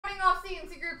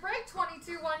CNC Group break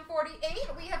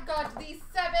 22-148. We have got the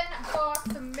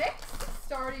 7-box mix,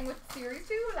 starting with Series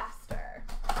 2, Leicester.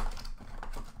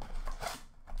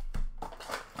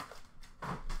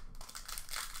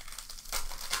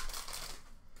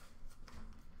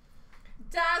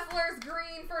 Dazzlers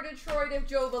green for Detroit of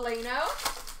Joe Valeno.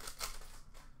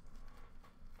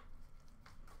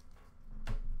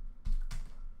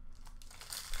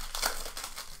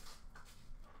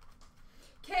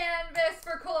 Canvas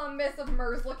for Columbus of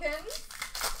Merzlikins.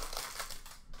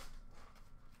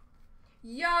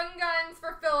 Young Guns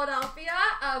for Philadelphia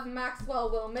of Maxwell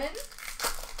Willman.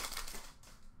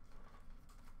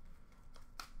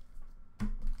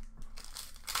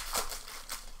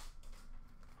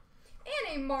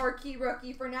 And a marquee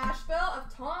rookie for Nashville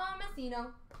of Tomasino.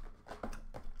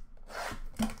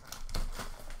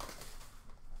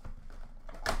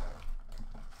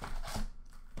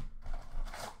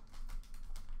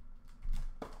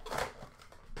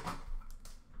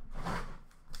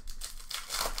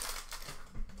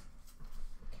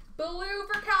 Blue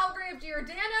for Calgary of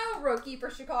Giordano, rookie for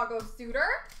Chicago of Suter.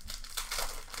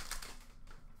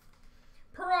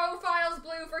 Profiles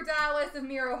blue for Dallas of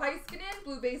Miro Heiskanen,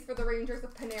 blue base for the Rangers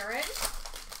of Panarin.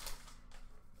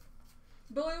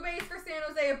 Blue base for San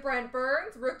Jose of Brent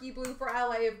Burns, rookie blue for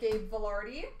LA of Gabe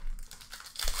Vilardi.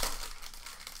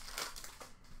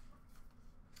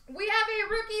 We have a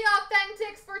rookie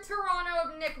authentics for Toronto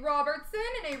of Nick Robertson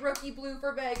and a rookie blue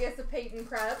for Vegas of Peyton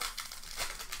Krebs.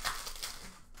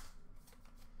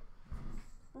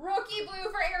 Rookie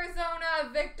blue for Arizona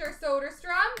of Victor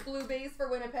Soderstrom. Blue base for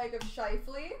Winnipeg of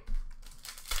Scheifele.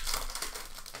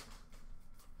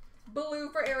 Blue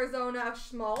for Arizona of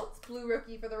Schmaltz. Blue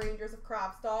rookie for the Rangers of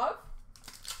Kravtsov.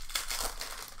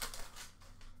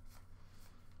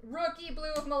 Rookie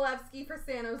blue of Malevsky for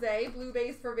San Jose. Blue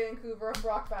base for Vancouver of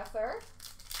Brock Besser.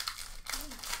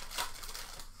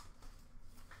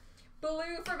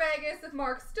 Blue for Vegas of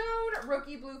Mark Stone.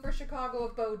 Rookie blue for Chicago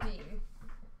of Bo Dean.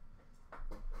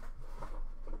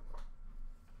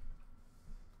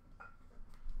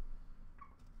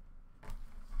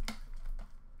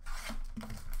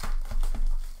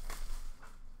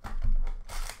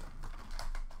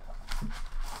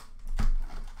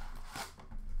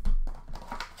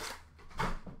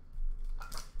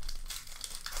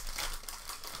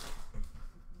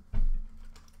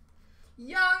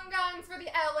 Young Guns for the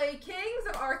LA Kings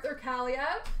of Arthur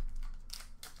Kaliev.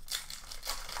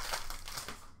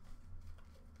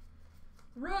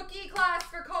 Rookie class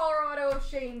for Colorado of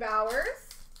Shane Bowers.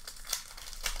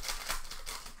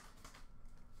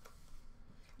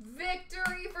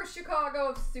 Victory for Chicago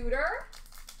of Suter.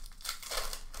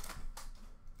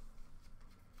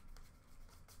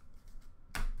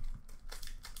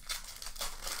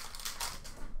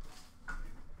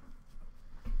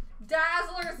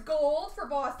 Dazzlers gold for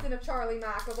Boston of Charlie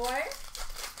McAvoy.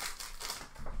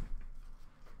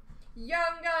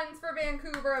 Young Guns for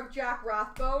Vancouver of Jack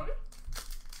Rathbone.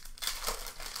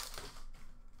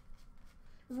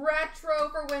 Retro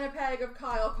for Winnipeg of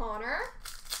Kyle Connor.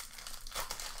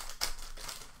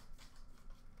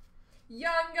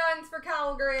 Young Guns for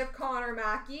Calgary of Connor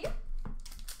Mackey.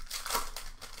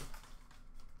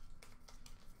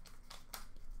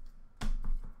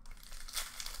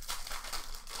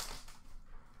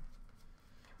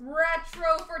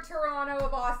 Retro for Toronto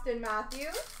of Austin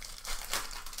Matthews.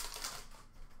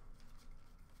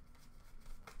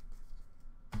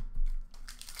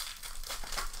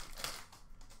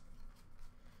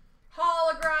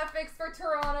 Holographics for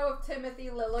Toronto of Timothy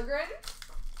Liljegren.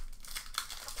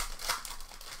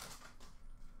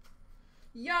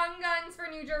 Young Guns for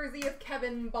New Jersey of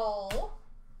Kevin Ball.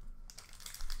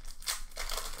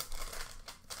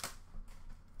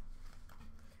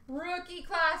 Rookie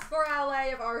class for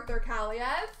LA of Arthur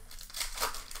Kaliev.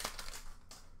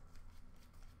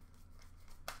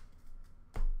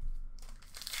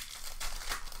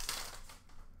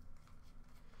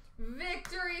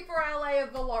 Victory for LA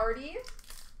of Vilardi.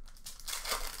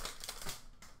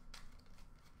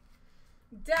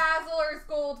 Dazzlers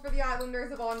gold for the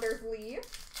Islanders of Anders Lee.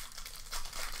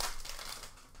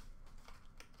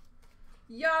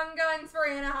 Young Guns for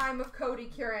Anaheim of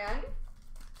Cody Curran.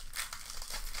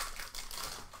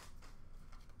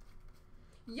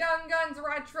 Young Guns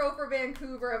retro for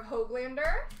Vancouver of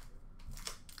Höglander.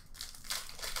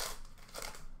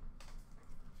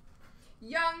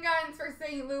 Young Guns for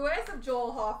St. Louis of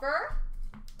Joel Hofer.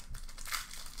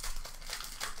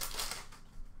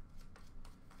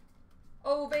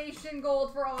 Ovation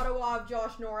gold for Ottawa of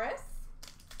Josh Norris.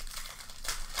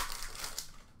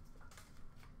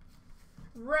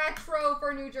 Retro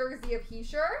for New Jersey of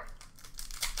Heischer.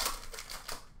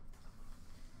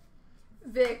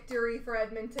 Victory for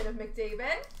Edmonton of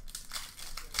McDavid.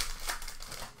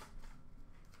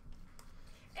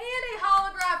 And a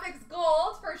holographics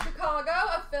gold for Chicago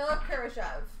of Philip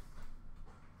Kurashev.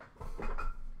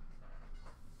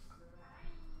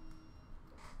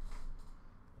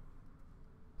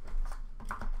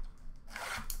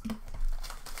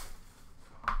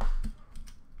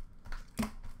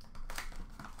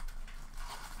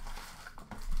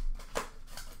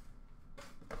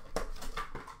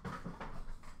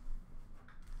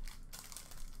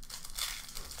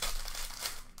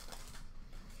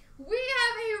 We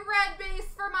have a red base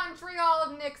for Montreal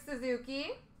of Nick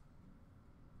Suzuki.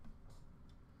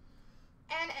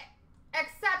 And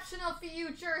exceptional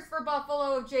futures for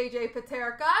Buffalo of JJ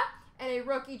Peterka. And a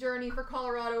rookie journey for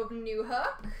Colorado of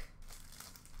Newhook.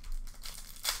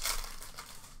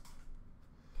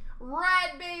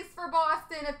 Red base for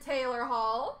Boston of Taylor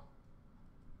Hall.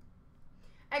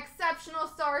 Exceptional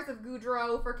stars of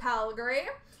Goudreau for Calgary.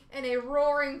 And a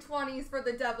roaring 20s for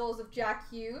the Devils of Jack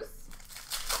Hughes.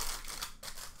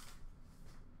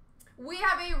 We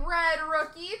have a red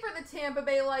rookie for the Tampa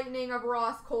Bay Lightning of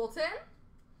Ross Colton.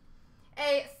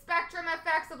 A Spectrum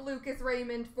FX of Lucas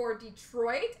Raymond for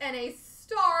Detroit. And a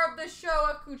star of the show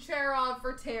of Kucherov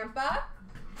for Tampa.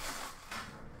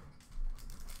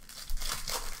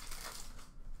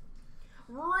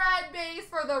 Red base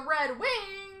for the Red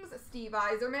Wings, Steve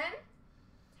Yzerman.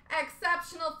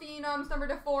 Exceptional Phenoms number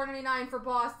to 499 for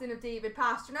Boston of David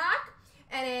Pastrnak.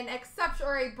 And an exceptional,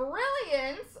 or a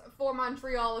brilliance for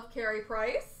Montreal of Carey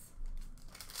Price.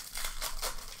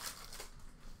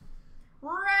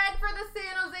 Red for the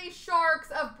San Jose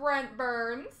Sharks of Brent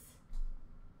Burns.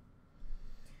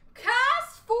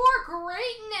 Cast for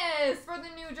Greatness for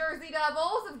the New Jersey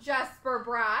Devils of Jesper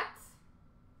Bratt.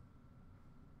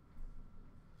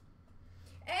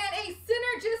 And a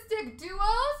Synergistic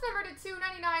Duos number to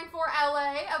 299 for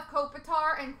LA of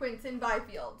Kopitar and Quinton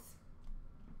Byfield.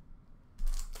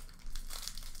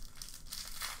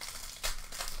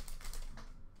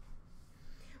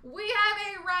 We have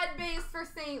a red base for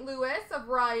St. Louis of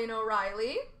Ryan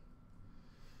O'Reilly.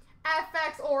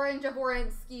 FX Orange of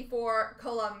Werenski for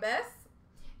Columbus.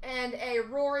 And a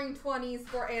Roaring 20s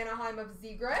for Anaheim of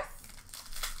Zegras.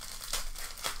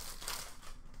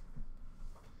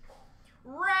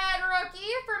 Red rookie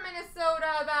for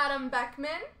Minnesota of Adam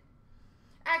Beckman.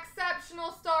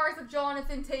 Exceptional stars of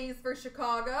Jonathan Toews for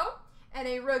Chicago. And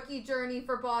a rookie journey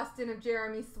for Boston of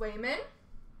Jeremy Swayman.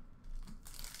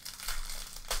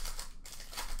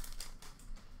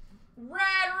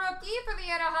 Red rookie for the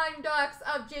Anaheim Ducks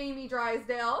of Jamie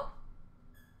Drysdale.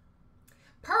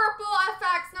 Purple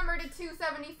FX number to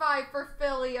 275 for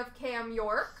Philly of Cam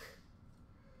York.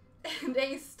 And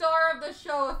a star of the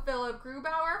show of Philip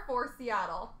Grubauer for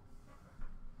Seattle.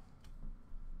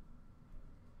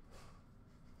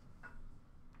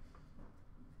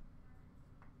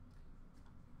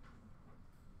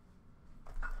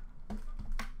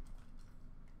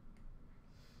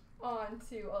 On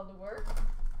to Allure.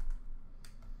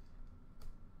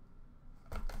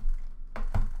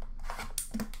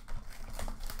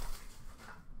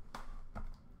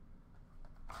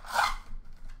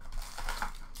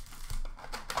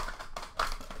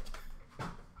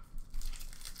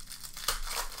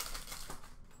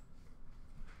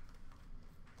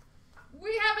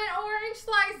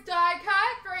 Slice die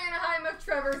cut for Anaheim of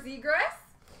Trevor Zegras.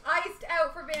 Iced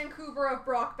out for Vancouver of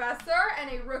Brock Besser. And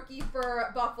a rookie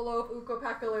for Buffalo of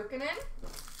Ukko-Pekka Luukkonen.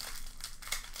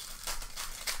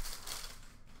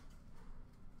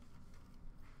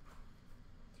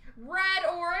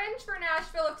 Red-orange for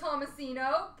Nashville of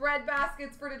Tomasino. Bread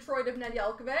baskets for Detroit of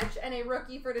Nedeljkovic. And a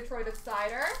rookie for Detroit of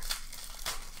Sider.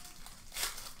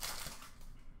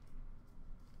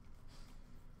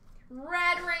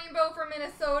 Red rainbow for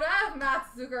Minnesota of Mats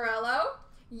Zuccarello.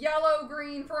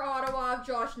 Yellow-green for Ottawa of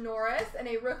Josh Norris. And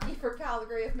a rookie for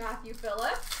Calgary of Matthew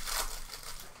Phillips.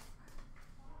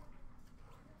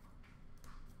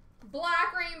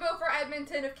 Black rainbow for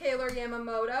Edmonton of Kaylor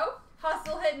Yamamoto.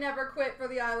 Hustle hit never quit for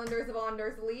the Islanders of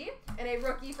Anders Lee. And a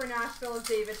rookie for Nashville of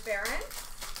David Farron.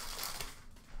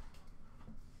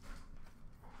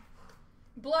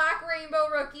 Black rainbow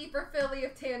rookie for Philly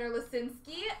of Tanner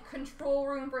Lisinski. Control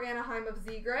room for Anaheim of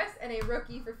Zegras. And a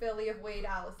rookie for Philly of Wade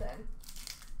Allison.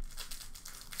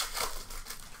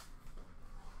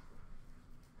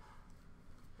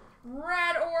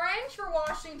 Red-orange for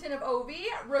Washington of Ovi.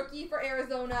 Rookie for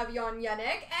Arizona of Jon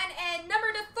Jenik. And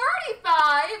number to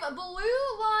 35, blue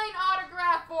line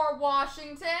autograph for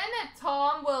Washington,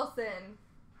 Tom Wilson.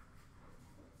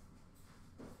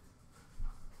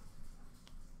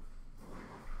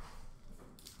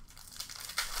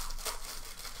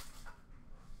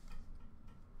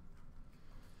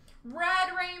 Red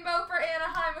rainbow for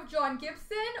Anaheim of John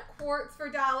Gibson. Quartz for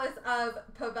Dallas of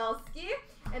Pavelski.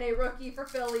 And a rookie for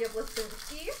Philly of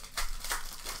Lisinski.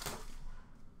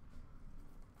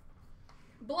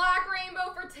 Black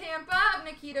rainbow for Tampa of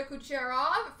Nikita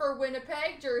Kucherov. For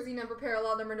Winnipeg, jersey number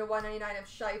parallel number to 199 of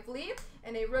Scheifele.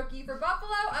 And a rookie for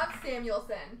Buffalo of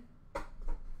Samuelson.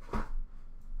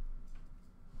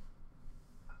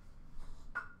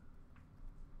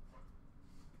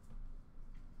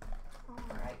 All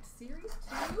right, Series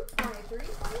 2,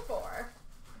 23-24.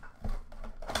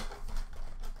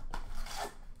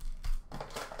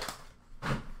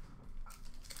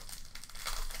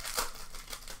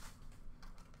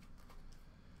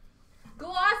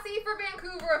 Glossy for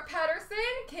Vancouver of Pedersen.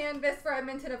 Canvas for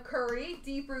Edmonton of Curry.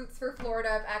 Deep Roots for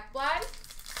Florida of Ekblad.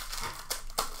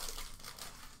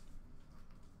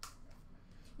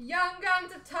 Young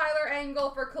Guns of Tyler Angle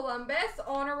for Columbus.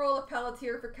 Honor Roll of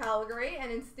Pelletier for Calgary.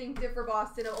 And Instinctive for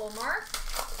Boston of Olmark.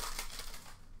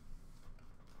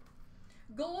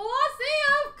 Glossy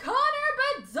of Connor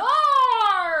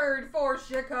Bedard for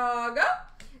Chicago.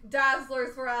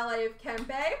 Dazzlers for LA of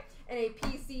Kempe. And a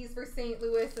PCs for St.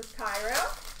 Louis of Cairo.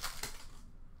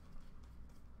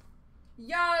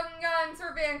 Young Guns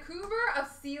for Vancouver of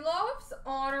Sealofs.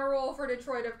 Honor Roll for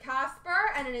Detroit of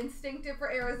Casper. And an Instinctive for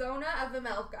Arizona of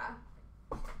Vimelka.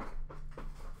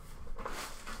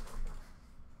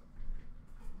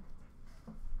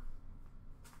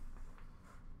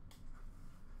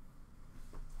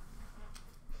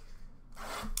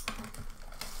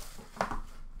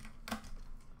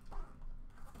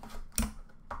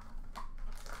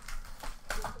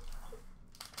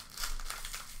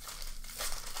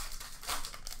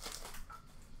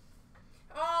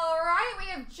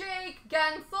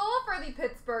 Gensel for the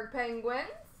Pittsburgh Penguins.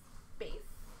 Base.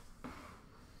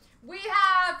 We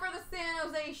have for the San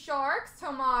Jose Sharks,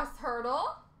 Tomas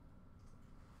Hertl.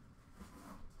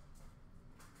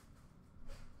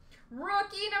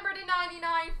 Rookie number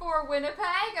 /99 for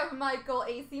Winnipeg of Michael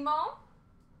Asimov.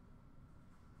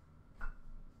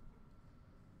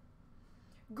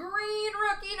 Green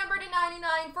rookie number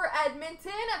 /99 for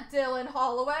Edmonton of Dylan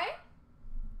Holloway.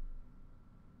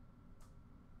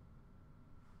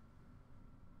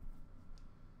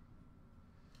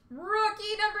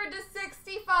 Rookie number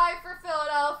 /65 for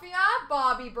Philadelphia,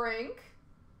 Bobby Brink.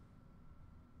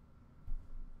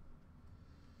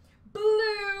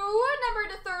 Blue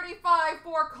number /35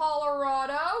 for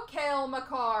Colorado, Cale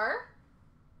Makar.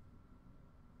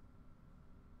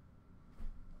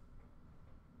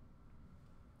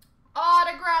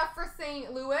 Autograph for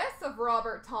St. Louis of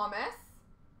Robert Thomas.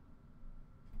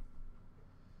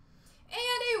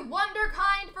 And a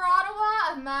Wonderkind for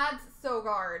Ottawa of Mads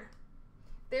Sogard.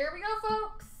 There we go,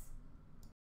 folks.